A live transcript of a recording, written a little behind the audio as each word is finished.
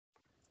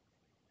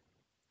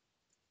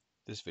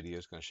This video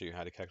is going to show you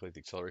how to calculate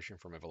the acceleration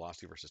from a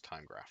velocity versus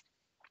time graph.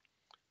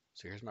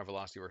 So here's my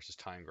velocity versus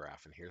time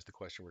graph, and here's the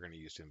question we're going to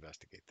use to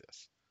investigate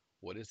this.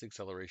 What is the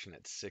acceleration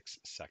at 6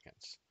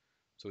 seconds?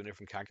 So we know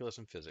from calculus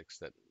and physics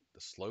that the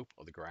slope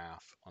of the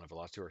graph on a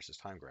velocity versus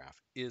time graph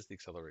is the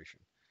acceleration.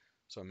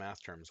 So in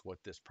math terms, what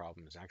this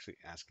problem is actually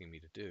asking me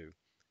to do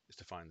is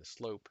to find the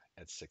slope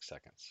at 6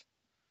 seconds.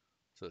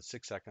 So at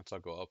 6 seconds, I'll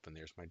go up, and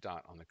there's my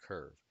dot on the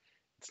curve.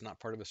 It's not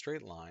part of a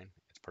straight line,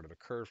 it's part of a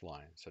curved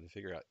line. So to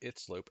figure out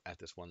its slope at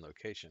this one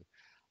location,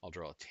 I'll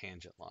draw a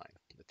tangent line.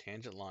 The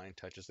tangent line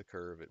touches the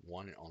curve at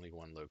one and only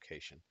one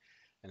location.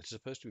 And it's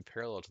supposed to be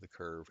parallel to the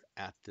curve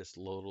at this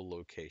little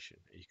location.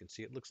 You can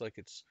see it looks like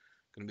it's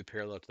going to be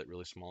parallel to that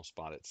really small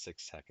spot at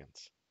 6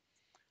 seconds.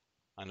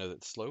 I know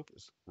that slope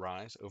is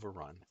rise over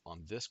run.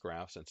 On this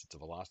graph, since it's a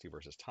velocity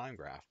versus time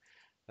graph,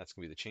 that's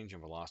going to be the change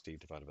in velocity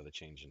divided by the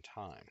change in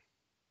time.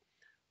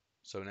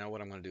 So now what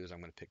I'm going to do is I'm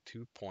going to pick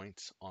 2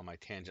 points on my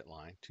tangent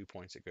line, 2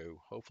 points that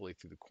go hopefully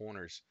through the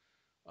corners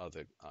of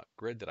the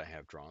grid that I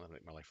have drawn. That'll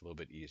make my life a little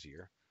bit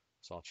easier.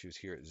 So I'll choose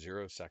here at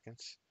 0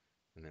 seconds,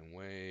 and then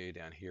way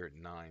down here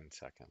at 9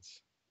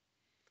 seconds.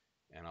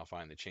 And I'll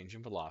find the change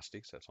in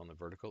velocity, so that's on the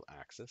vertical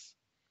axis,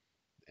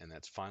 and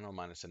that's final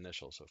minus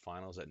initial. So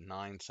final is at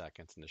 9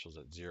 seconds, initial is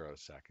at 0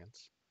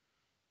 seconds.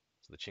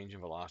 So the change in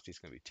velocity is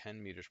going to be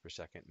 10 meters per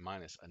second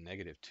minus a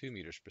negative 2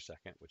 meters per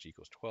second, which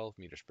equals 12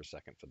 meters per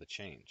second for the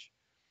change.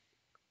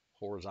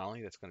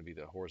 Horizontally, that's going to be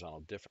the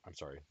horizontal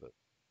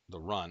the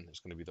run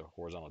is going to be the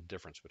horizontal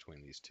difference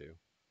between these two.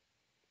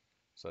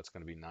 So that's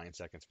going to be 9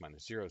 seconds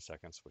minus 0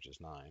 seconds, which is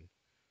 9.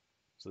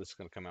 So this is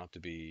going to come out to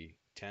be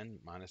 10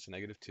 minus a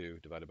negative 2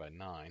 divided by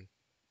 9.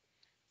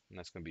 And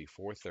that's going to be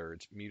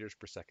 4/3 meters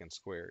per second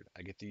squared.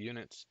 I get the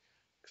units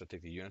because I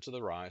take the units of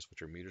the rise,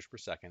 which are meters per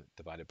second,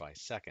 divided by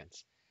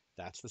seconds.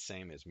 That's the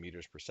same as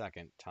meters per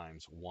second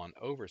times 1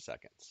 over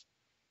seconds.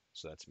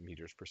 So that's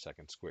meters per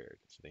second squared.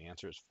 So the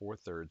answer is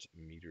 4/3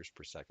 meters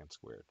per second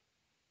squared.